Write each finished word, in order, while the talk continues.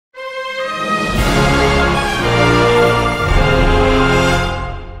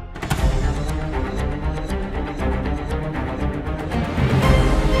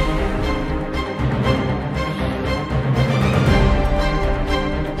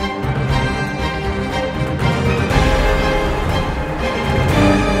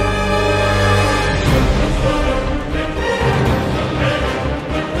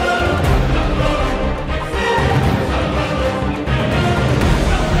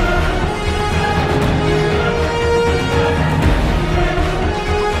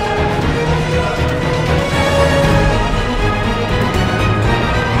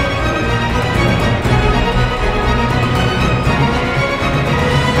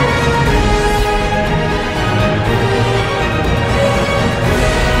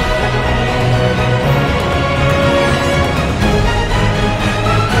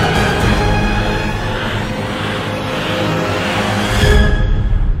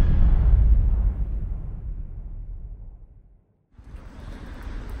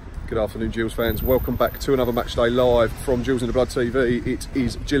Good afternoon, Gills fans. Welcome back to another matchday live from Gills in the Blood TV. It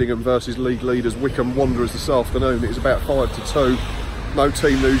is Gillingham versus league leaders Wycombe Wanderers this afternoon. It is about 5-2. No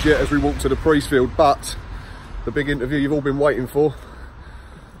team news yet as we walk to the Priestfield, but the big interview you've all been waiting for.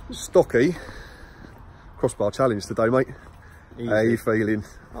 Stocky, crossbar challenge today, mate. Easy. How are you feeling?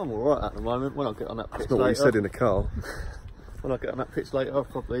 I'm alright at the moment. When I get on that pitch That's not what you said in the car. When I get on that pitch later, I'll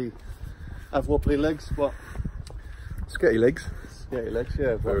probably have wobbly legs, but... Sketty legs. Sketty legs,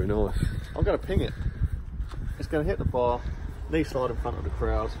 yeah. Very nice. I'm going to ping it. It's going to hit the bar, knee slide in front of the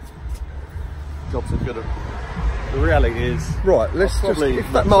crowd. Jobs are good. The reality is... Right, let's just...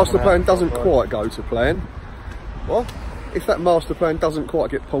 If that master plan doesn't quite go to plan... What? If that master plan doesn't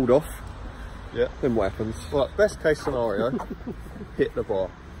quite get pulled off, yeah, then what happens? Right, best case scenario, hit the bar.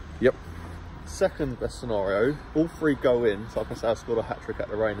 Yep. Second best scenario, all three go in, so I can say I scored a hat-trick at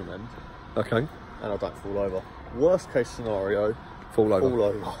the Rainham end. Okay. And I don't fall over. Worst case scenario, fall over. Fall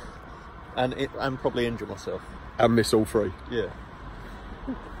over. And probably injure myself. And miss all three. Yeah.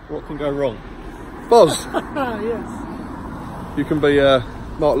 What can go wrong? Boz. Yes. You can be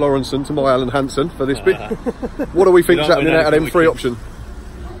Mark Lawrenson to my Alan Hansen for this bit. What do we think's happening out of them three options?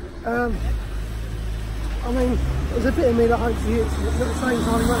 I mean, there's a bit of me that hopefully it's at the same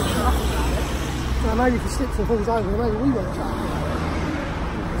time we won't shut up about it. Now, maybe if he slips and falls over, maybe we won't shut up about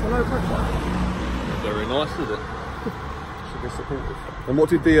it. So no pressure. Very nice, is it? Should be supportive. And what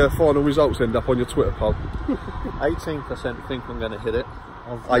did the final results end up on your Twitter poll? 18% think I'm going to hit it.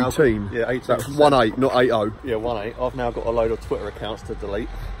 18? Yeah, 18%. That's 1-8, not 8-0. Yeah, 1-8. I've now got a load of Twitter accounts to delete.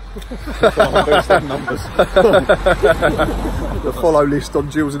 Numbers. The follow list on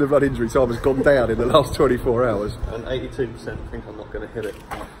Gills in the Blood injury time has gone down in the last 24 hours. And 82% think I'm not going to hit it.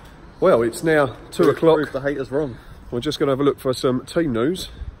 Well, it's now 2 o'clock. Prove the haters wrong. We're just going to have a look for some team news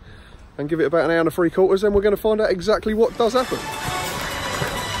and give it about an hour and 3/4, and we're going to find out exactly what does happen.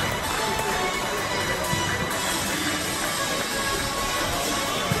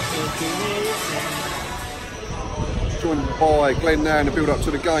 Joined by Glenn now in the build-up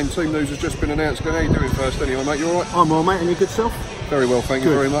to the game. Team news has just been announced. Glenn, how you doing first anyway, mate? You all right? I'm well, mate. And you good self? Very well, thank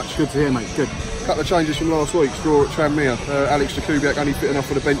you very much. Good to hear, mate. Good. Couple of changes from last week's draw at Tranmere. Alex Jakubiak only fit enough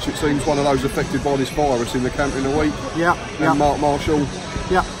for the bench, it seems. One of those affected by this virus in the camp in the week. Yeah. And Mark Marshall,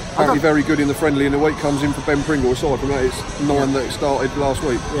 apparently very good in the friendly in the week, comes in for Ben Pringle. Aside from that, it's 9 that started last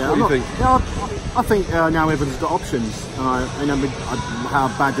week. Yeah, what do you think? Yeah, I think now everyone's got options. How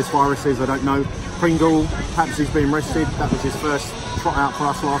bad this virus is, I don't know. Pringle, perhaps he's been rested. That was his first trot out for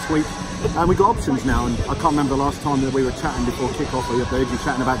us last week. And we've got options now, and I can't remember the last time that we were chatting before kick-off. We were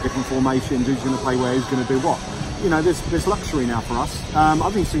chatting about different formations, who's going to play where, who's going to do what. You know, there's luxury now for us. I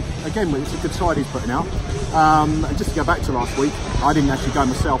think, again, it's a good side he's putting out. And just to go back to last week, I didn't actually go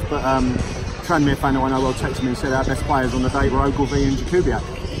myself, but Tranmere fan who I know well texted me and said our best players on the day were Ogilvie and Jakubiak.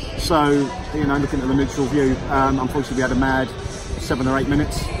 So, you know, looking at the neutral view, unfortunately we had a mad 7 or 8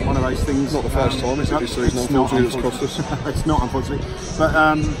 minutes, one of those things. Not the first time, is it, this season? Unfortunately, it's cost us. It's not, unfortunately.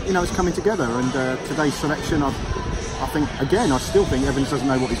 But, you know, it's coming together, and today's selection, I still think Evans doesn't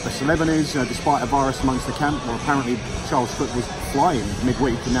know what his best 11 is, despite a virus amongst the camp. Well, apparently Charles Cook was flying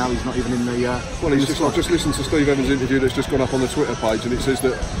midweek, and now he's not even in the I've just listened to Steve Evans' interview that's just gone up on the Twitter page, and it says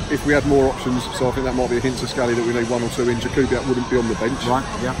that if we had more options, so I think that might be a hint to Scally that we need 1 or 2 in, Jakubiak wouldn't be on the bench. Right,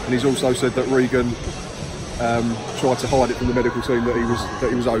 yeah. And he's also said that Regan tried to hide it from the medical team that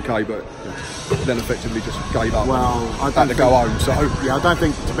he was okay, but then effectively just gave up. Well, I had to go home. So yeah, I don't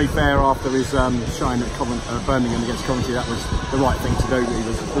think, to be fair, after his shine at Birmingham against Coventry, that was the right thing to do. He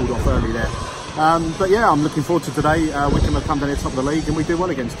was pulled off early there. But yeah, I'm looking forward to today. Wycombe have come down to the top of the league, and we do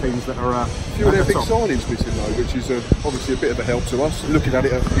well against teams that are. A few of their big signings missing though, which is obviously a bit of a help to us. Looking at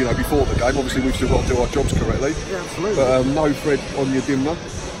it, before the game, obviously we've still got to do our jobs correctly. Yeah, absolutely. But no Fred on your dimmer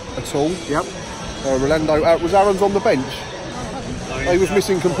at all. Yep. Rolando, was Aaron's on the bench? He was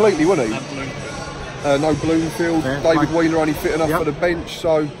missing completely, wasn't he? No Bloomfield. Yeah, David Wheeler only fit enough for the bench,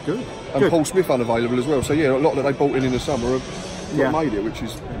 so good. And Paul Smith unavailable as well. So yeah, a lot that they bought in the summer have not made it, which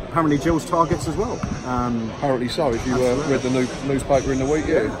is apparently Gills targets as well. Apparently so. If you read the newspaper in the week,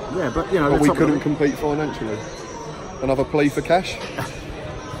 yeah, but but we couldn't compete financially. Another plea for cash.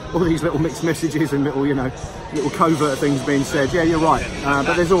 All these little mixed messages and little covert things being said. Yeah, you're right.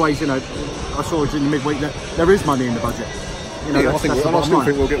 But there's always, I saw it in the midweek that there is money in the budget. I still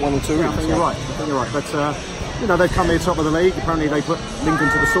think we'll get 1 or 2 in. I think you're right. But they've come here top of the league. Apparently they put Lincoln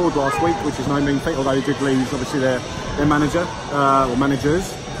to the sword last week, which is no mean feat. Although they did lose, obviously their manager or managers.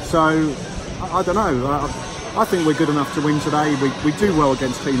 So I don't know. I think we're good enough to win today. We do well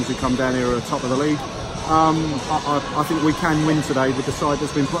against teams who come down here at the top of the league. I think we can win today with the side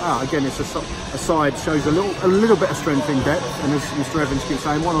that's been put out. Again, it's a side shows a little bit of strength in depth, and as Mr. Evans keeps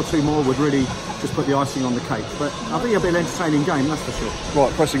saying, 1 or 2 more would really just put the icing on the cake. But I think it'll be an entertaining game, that's for sure.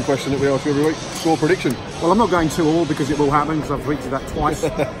 Right, pressing question that we ask you every week. Score prediction. Well, I'm not going 2-2 because it will happen, because I've predicted that twice.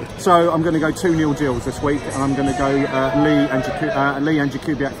 So I'm going to go 2-0 Gills this week, and I'm going to go Lee and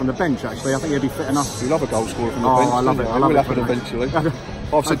Jakubiak from the bench. Actually, I think he'll be fit enough. You love a goal scorer from the bench. I love it. I love it. Will happen eventually.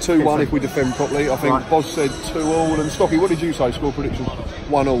 I've said 2-1 if we defend properly. I think Boz said 2-2, and Stocky, what did you say? Score prediction?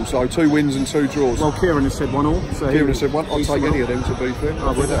 1-1. So 2 wins and 2 draws. Well, Kieran has said 1-1. So Kieran has said 1. I'd take any of them, to be fair.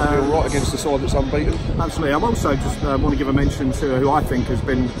 I would. That would be all right against the side that's unbeaten. Absolutely. I'm also just want to give a mention to who I think has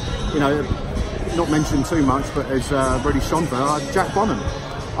been, you know, not mentioned too much, but has really shone for Jack Bonham.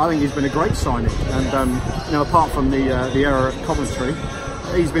 I think he's been a great signing, and you know, apart from the error at Coventry,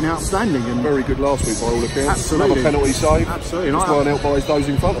 he's been outstanding. And very good last week by all accounts. Absolutely. Another penalty save. Absolutely. Just weren't out by those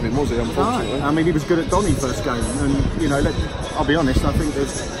in front of him, was he, unfortunately? No. I mean, he was good at Donny first game, and you know, I'll be honest, I think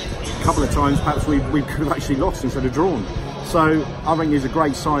there's a couple of times perhaps we could have actually lost instead of drawn. So I think he's a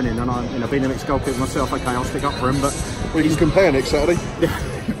great signing, and I'm, you know, being an ex-goalkeeper myself, okay, I'll stick up for him. But we can compare next Saturday.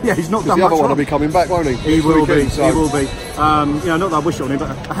 Yeah, he's not done the much other one wrong. will be coming back, won't he? He will be. So. He will be. You know, not that I wish it on him, but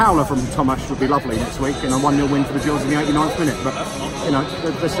a howler from Tomash would be lovely next week. You know, 1-0 win for the Gills in the 89th minute. But you know,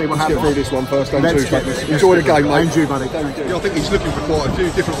 let's see what happens. Get through this one first. Enjoy the game, mate. And you, buddy. Yeah, I think he's looking for quite a few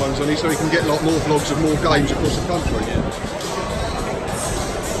different ones on here, so he can get like more vlogs of more games across the country. Yeah.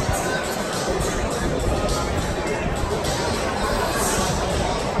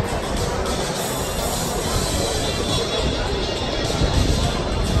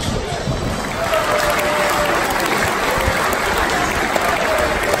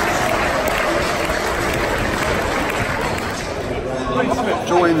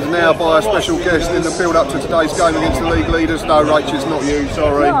 Joined now by a special guest in the build-up to today's game against the league leaders. No, Rach, it's not you,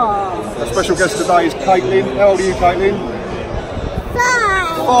 sorry. A special guest today is Caitlin. How old are you, Caitlin?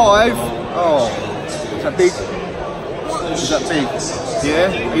 5. Oh, is that big? Is that big?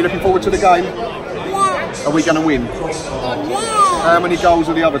 Yeah? Are you looking forward to the game? Yeah. Are we going to win? Yeah. How many goals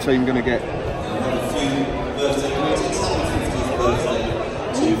are the other team going to get?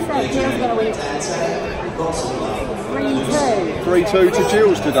 You said Gills going to win 3-2. 3-2 to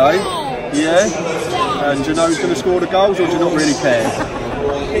Gills today. Yeah? And do you know who's going to score the goals, or do you not really care?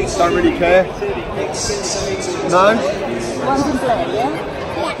 Don't really care? No? One's in blue,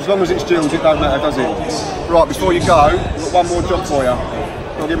 yeah? As long as it's Gills, it don't matter, does it? Right, before you go, I've got one more job for you. You've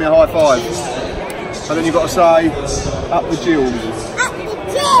got to give me a high five. And then you've got to say, up the Gills. Up the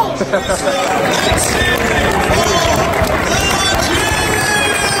Gills!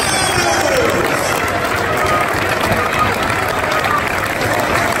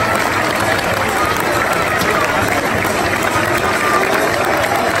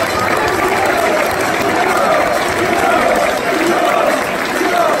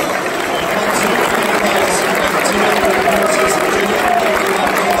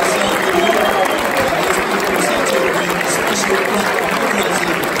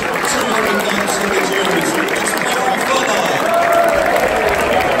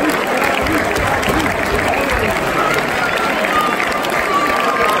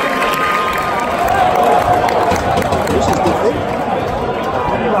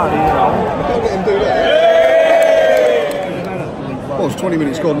 Well, it's 20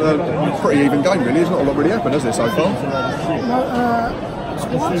 minutes gone, pretty even game really, there's not a lot really happened, has there, so far?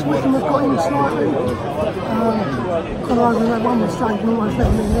 Twice Wycombe have got in slightly. Otherwise, that one was strange, almost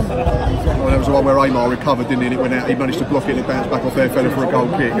let me in. Well, that was the one where Amar recovered, didn't he, and it went out, he managed to block it and it bounced back off their fella for a goal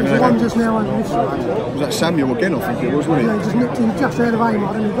kick. And one just now over this side. Was that Samuel again, I think it was, wasn't it? Yeah, he just nicked him just ahead of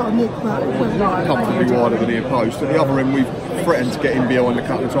Amar and he got a nick, but it went right. Comfortably wider than near post. At the other end, we've threatened to get him behind a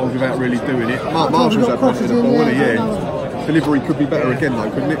couple of times without really doing it. Marshall's had plenty of the ball, wasn't he? Yeah. Delivery could be better again though,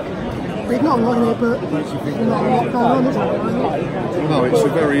 couldn't it? It's not a lot in it, but there's not a lot going on, is it? No, it's a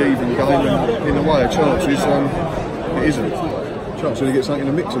very even game, and in a way of chances, it isn't. Chances to get something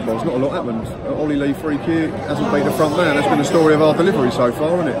in the mix of balls, not a lot happened. Ollie Lee free kick, hasn't beat the front man, that's been the story of our delivery so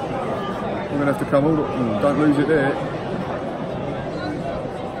far, isn't it? We're going to have to come all up, don't lose it there.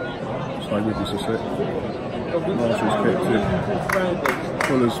 Stay with us a sec. Marshall's kept it.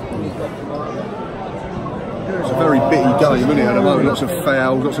 Fuller's... It's a very bitty game, isn't it, at the moment? Lots of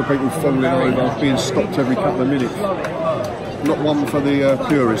fouls, lots of people falling over, being stopped every couple of minutes. Not one for the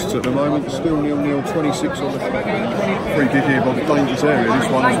purists at the moment. Still 0-0, 26 on the free kick here by the dangerous area, this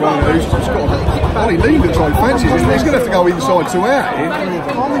one as well. He's just got Ollie Lee looks like fancy. He's going to have to go inside to out here.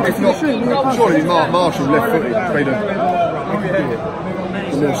 If not, surely Marshall left-footed would be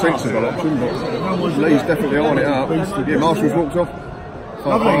the more sensible option, but Lee's definitely eyeing it up. Yeah, Marshall's walked off.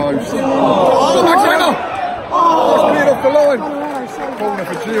 Lovely. Oh, Maxima! Oh, it's cleared off the line. Corner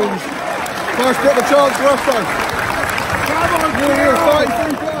for Gills. First got the chance for us though.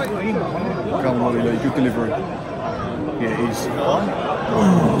 Come on, Ollie Lee, good delivery. Yeah, it is.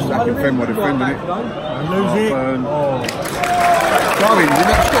 Stacking Fenway defending it. Lose it. Darwin,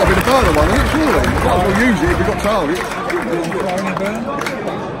 that's got to be the burner one, isn't it? Surely. Might as well use it if we've got target.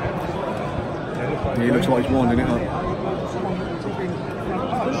 Yeah, he looks like he's winding it up.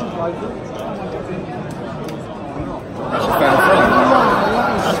 That's a foul throw.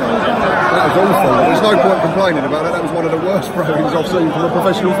 That was awful. There's no point complaining about that. That was one of the worst throw-ins I've seen from a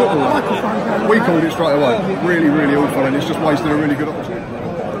professional footballer. We called it straight away. Really, really awful, and it's just wasting a really good opportunity.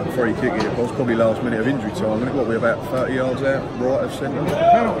 Free kick here, was probably last minute of injury time, and it what, we're about 30 yards out, right of centre.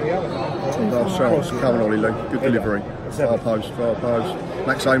 Last chance, come on Ollie Lee, good delivery. Far post.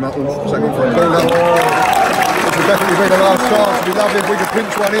 Maxima, second for a corner. This will definitely be the last chance. It'd be lovely if we could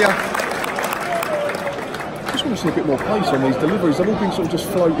pinch one here. I just want to see a bit more pace on these deliveries. They've all been sort of just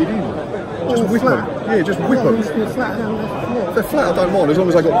floated in. Just whip them. Yeah, just whip them. If they're flat, I don't mind, as long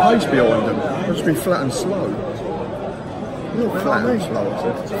as they've got pace behind them. They've just been flat and slow. Flat and slow, I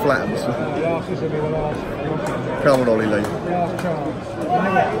said. Flat and slow. Come on, Ollie Lee.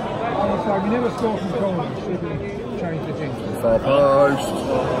 Far post.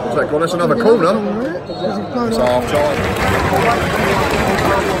 Take one, that's another corner. It's half time.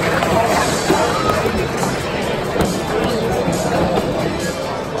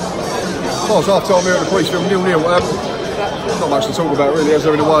 Well, it's half time here at the Priestfield, 0-0. Not much to talk about really, as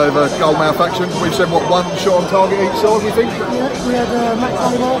they're in a way of a goal mouth action. We've said what, one shot on target each side, we think? Yeah, we had Max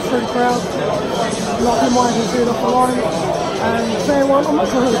Oliver through the crowd, like him waving through off the line, and fair one, I'm not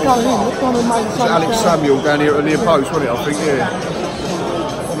sure who was going in, but Donald made the same. Alex Samuel down here at the near post, wasn't it, I think, yeah.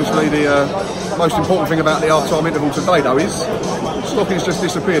 Obviously the most important thing about the half-time interval today though is Stocking's just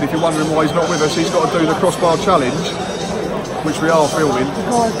disappeared. If you're wondering why he's not with us, he's got to do the crossbar challenge, which we are filming. The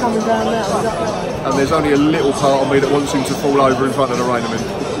guy's coming down now, he's up there. And there's only a little part of me that wants him to fall over in front of the Rainham.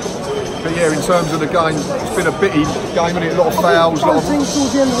 But yeah, in terms of the game, it's been a bitty game, and a lot of fouls. Some things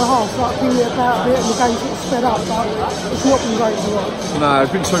towards the end of the half, like being about a bit, and the game gets sped up, but it's not been great for us. No, there's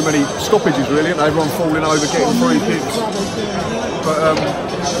been too many stoppages really, and everyone falling over, getting free kicks. But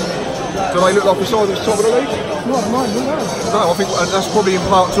do they look like a side that's top of the league? Not at the moment, no. No, I think and that's probably in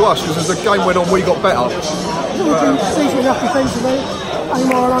part to us, because as the game went on, we got better. We've been decent enough defensively.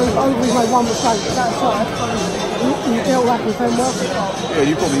 Amar alone, we've made one mistake, but that's right. You dealt that with them well. Yeah,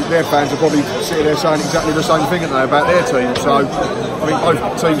 their fans are probably sitting there saying exactly the same thing, aren't they, about their team. So I think both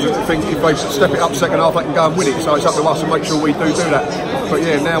teams think if they step it up second half, they can go and win it. So it's up to us to make sure we do that. But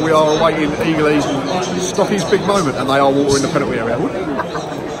yeah, now we are awaiting eagerly Stocky's big moment, and they are watering the penalty area.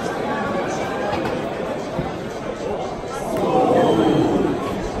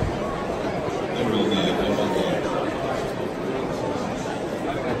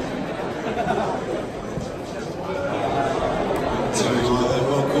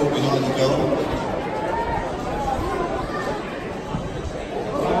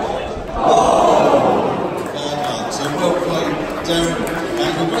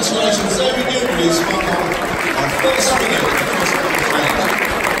 Congratulations, David Gills, our first winner of the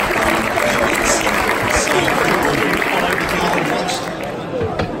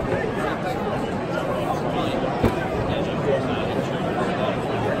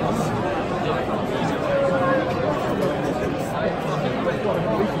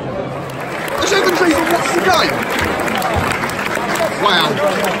Has everyone even watched the game? Wow.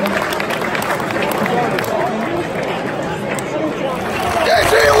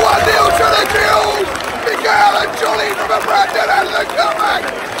 It's here 1-0 to the Gills. Miguel and Jolly from a Brandon Adler comeback.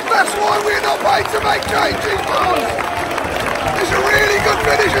 That's why we're not paid to make changes, boys. It's a really good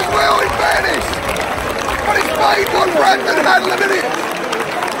finish as well, in fairness. But it's made by Brandon Adler, isn't it?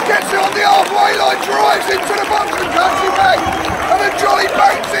 Gets it on the halfway line, drives into the box and cuts it back. And then Jolly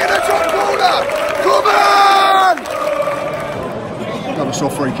bangs it in the top corner. Come on! Another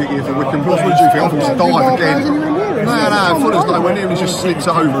soft free kick here for Wycombe. What did you think? I think it's a dive again. No, Fuller's nowhere near him. He just slips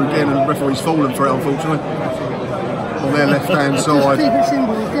it over again, and the referee's fallen for it, unfortunately. On their left-hand side. Keep it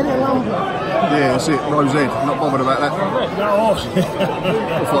simple, get it lumber. Yeah, that's it. Rose Ed. Not bothered about that. I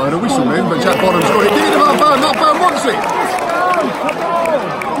thought I had a whistle then, but Jack Bonham's got it. Give it to Marburn. Marburn wants it.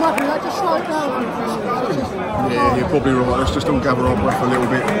 Just slow it down. Yeah, you're probably right. Let's just all gather our breath a little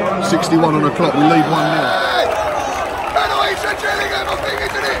bit. 61 on the clock. We lead 1-0. Penalty to Gillingham, I think,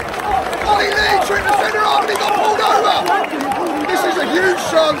 isn't it? Ollie Lee tripped the centre half and he got pulled over. This is a huge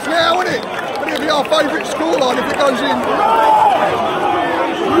chance now, isn't it? But it'll be our favourite scoreline if it goes in.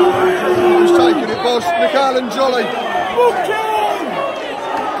 Who's taking it, boss? Miguel and Jolly.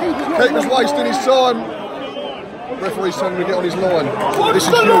 Keeper's wasting his time. Referee's telling him to get on his line. This is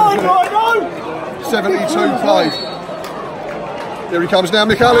good, isn't it? 72 played. Here he comes now,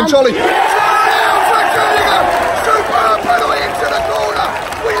 Michael and Jolly. Superb penalty into the corner.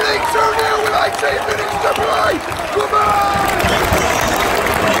 We lead 2-0 with 18 minutes to play. Come on!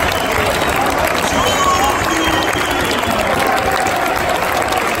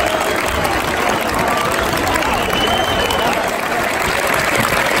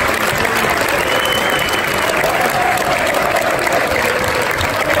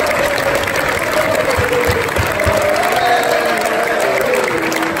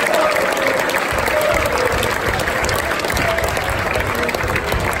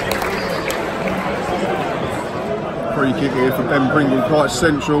 Free kick here for Ben Pringle, quite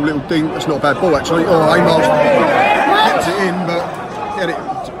central, little dink, that's not a bad ball actually. Oh, Amar's kept it in, but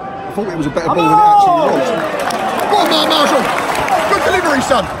I thought it was a better ball than it actually was. Go on, Mark Marshall! Good delivery,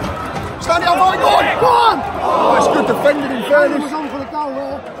 son! Stand it up, go on! Oh, it's good defending in fairness. was on for the goal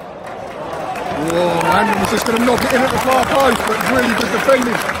there. Oh, Andrew was just going to knock it in at the far post, but really good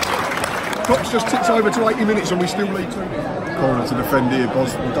defending. Clock's just ticks over to 80 minutes and we still lead 2. Corner to defend here,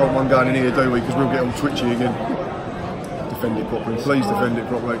 boss. We don't want going in here, do we? Because we'll get all twitchy again. Defend it properly, please defend it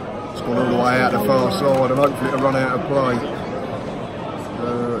properly. It's gone all the way out the far side and hopefully it'll run out of play.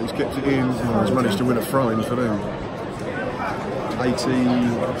 He's kept it in, he's managed to win a throw-in for them.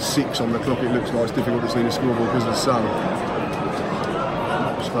 86 on the clock, it looks like. It's difficult to see the scoreboard because of the sun.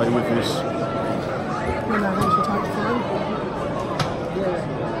 Stay with this.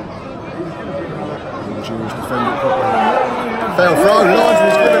 Gills defend it properly. Foul throw, Lines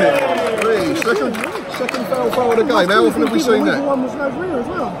was giving it. Second foul throw of the game. How often have we seen that?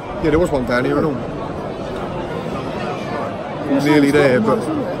 Yeah, there was one down here and all. Nearly there, but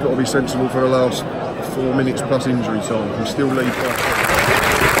got to be sensible for the last 4 minutes plus injury time. We still lead by.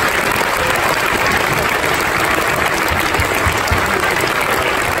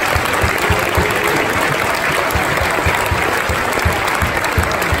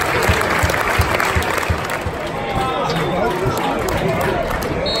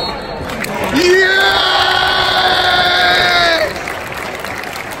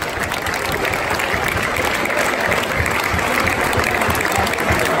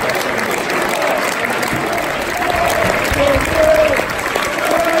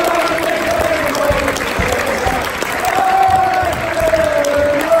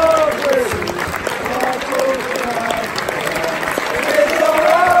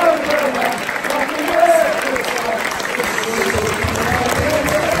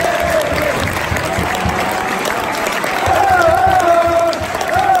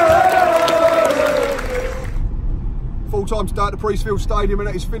 Full-time start at Priestfield Stadium and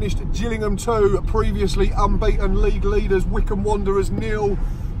it is finished Gillingham 2, previously unbeaten league leaders Wycombe Wanderers 0.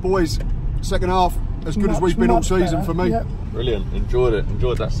 Boys, second half as good as we've been all season better, for me. Yep. Brilliant, enjoyed it,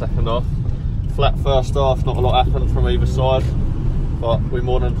 enjoyed that second half. Flat first half, not a lot happened from either side, but we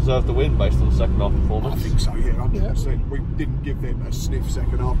more than deserved the win based on the second half performance. I think so, yeah, 100%. Yep. We didn't give them a sniff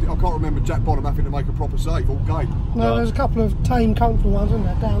second half. I can't remember Jack Bonham having to make a proper save all game. No, there's a couple of tame, comfortable ones, isn't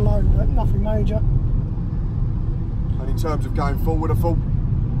there, down low, but nothing major. And in terms of going forward, I thought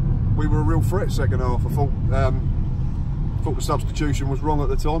we were a real threat second half. I thought the substitution was wrong at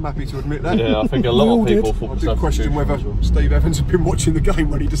the time, happy to admit that. Yeah, I think a lot of people thought the substitution. I did question whether Steve Evans had been watching the game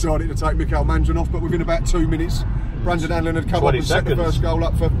when he decided to take Michael Mansion off, but within about 2 minutes, Brandon Allen had come up and set the first goal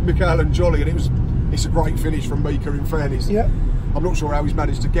up for Michael and Jolly, and it's a great finish from Mika in fairness. Yeah. I'm not sure how he's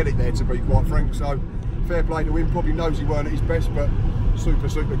managed to get it there, to be quite frank, so fair play to him. Probably knows he weren't at his best, but super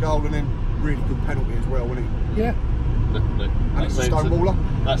goal, and then really good penalty as well, wasn't he? Yeah. And it's a stonewaller.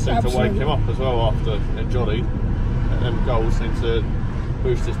 That seemed to wake him up as well after Johnny. Them goals seemed to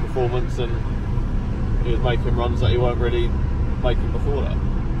boost his performance, and he was making runs that he weren't really making before that.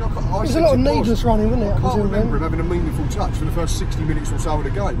 There's a lot of needless running, wasn't it? I can't remember him having a meaningful touch for the first 60 minutes or so of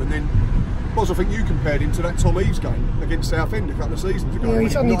the game, and then I think you compared him to that Tom Eves game against Southend a couple of seasons ago. Yeah, he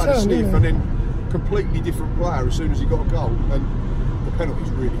suddenly turned, and then completely different player as soon as he got a goal. And the penalty's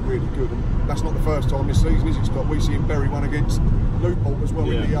really, really good, and that's not the first time this season, is it, Scott? We see him bury one against Newport as well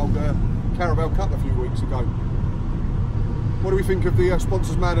in the old Carabao Cup a few weeks ago. What do we think of the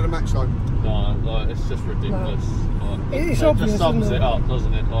sponsors man of the match, though? No, like, it's just ridiculous. No. Like, it's it obvious, just sums isn't it up,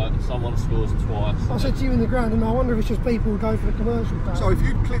 doesn't it? Like, someone scores twice. I said to you in the ground, and I wonder if it's just people who go for the commercial day. So if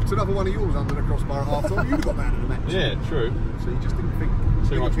you'd clipped another one of yours under the crossbar at half time, you'd have got man of the match. Yeah, true. So you just didn't think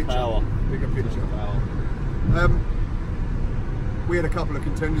too much power. Bigger picture. We had a couple of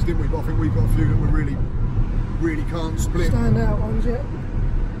contenders, didn't we? But I think we've got a few that we really can't split. Stand out ones, yeah.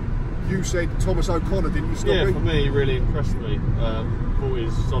 You said Thomas O'Connor, didn't you, Stocky? Yeah, for me, he really impressed me. Thought he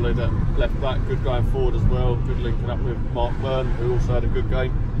was solid at left back, good going forward as well, good linking up with Mark Byrne, who also had a good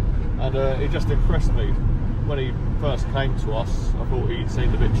game. And he just impressed me. When he first came to us, I thought he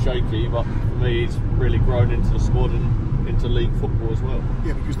seemed a bit shaky, but for me, he's really grown into the squad and into league football as well.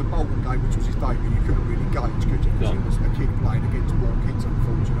 Yeah, because the Bolton game, which was his debut, you couldn't really gauge, could you? Because he was a kid playing against more kids,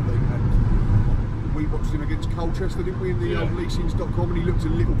 unfortunately. And we watched him against Colchester, didn't we, in the leasings.com, and he looked a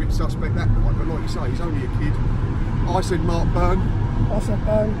little bit suspect that night. But like you say, he's only a kid. I said Mark Byrne. I said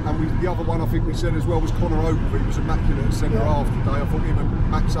Byrne. And the other one I think we said as well was Connor Ogilvie. He was immaculate at centre half today. I thought him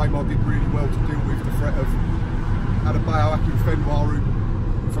and Max Amar did really well to deal with the threat of Adebayo Akinfenwa,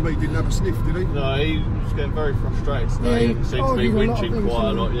 who for me didn't have a sniff, did he? No, he was getting very frustrated today. Yeah, he seemed to be winching quite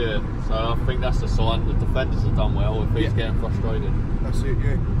a lot, So I think that's a sign the defenders have done well if he's getting frustrated. That's it,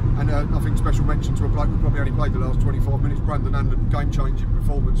 yeah. And I think special mention to a bloke who probably only played the last 25 minutes, Brandon Andon, game-changing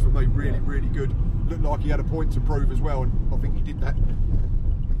performance for me, really, really good. Looked like he had a point to prove as well, and I think he did that.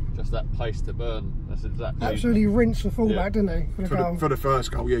 Just that place to burn. That's exactly. Absolutely rinsed the fullback, didn't he? For the first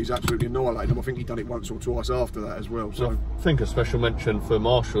goal, yeah, he's absolutely annihilated him. I think he'd done it once or twice after that as well. So I think a special mention for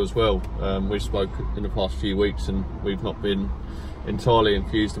Marshall as well. We spoke in the past few weeks, and we've not been entirely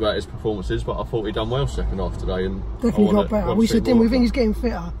enthused about his performances, but I thought he'd done well second half today, and definitely got better. We said, didn't we? Think he's getting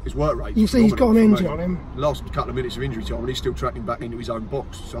fitter. His work rate. You see, he's got an engine on him. Last couple of minutes of injury time, and he's still tracking back into his own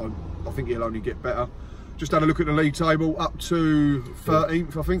box. So I think he'll only get better. Just had a look at the league table, up to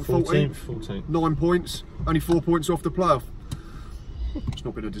 13th, I think, 14th. 9 points, only 4 points off the playoff. It's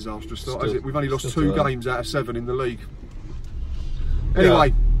not been a disastrous start, has it? We've only lost 2 games out of 7 in the league.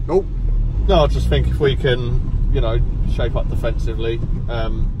 Anyway, no, I just think if we can, shape up defensively,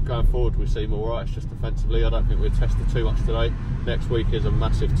 going forward we seem all right. It's just defensively, I don't think we're tested too much today. Next week is a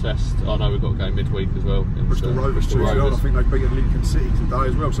massive test. I know we've got a game midweek as well. Bristol Rovers too. I think they've beaten Lincoln City today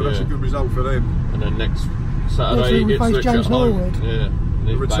as well, so that's a good result for them. And then next Saturday it's Rich at home.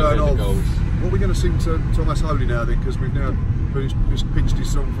 The return of goals. What are we going to sing to Thomas Holy now then? Because we've now just pitched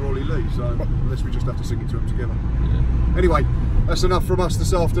his song for Ollie Lee, so unless we just have to sing it to him together. Anyway, that's enough from us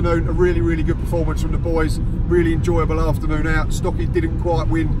this afternoon. A really, really good performance from the boys. Really enjoyable afternoon out. Stocky didn't quite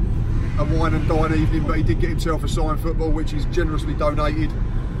win a wine and dine evening, but he did get himself a signed football, which he's generously donated.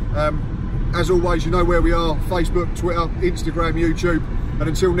 As always, you know where we are: Facebook, Twitter, Instagram, YouTube. And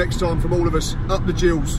until next time, from all of us, up the Gills.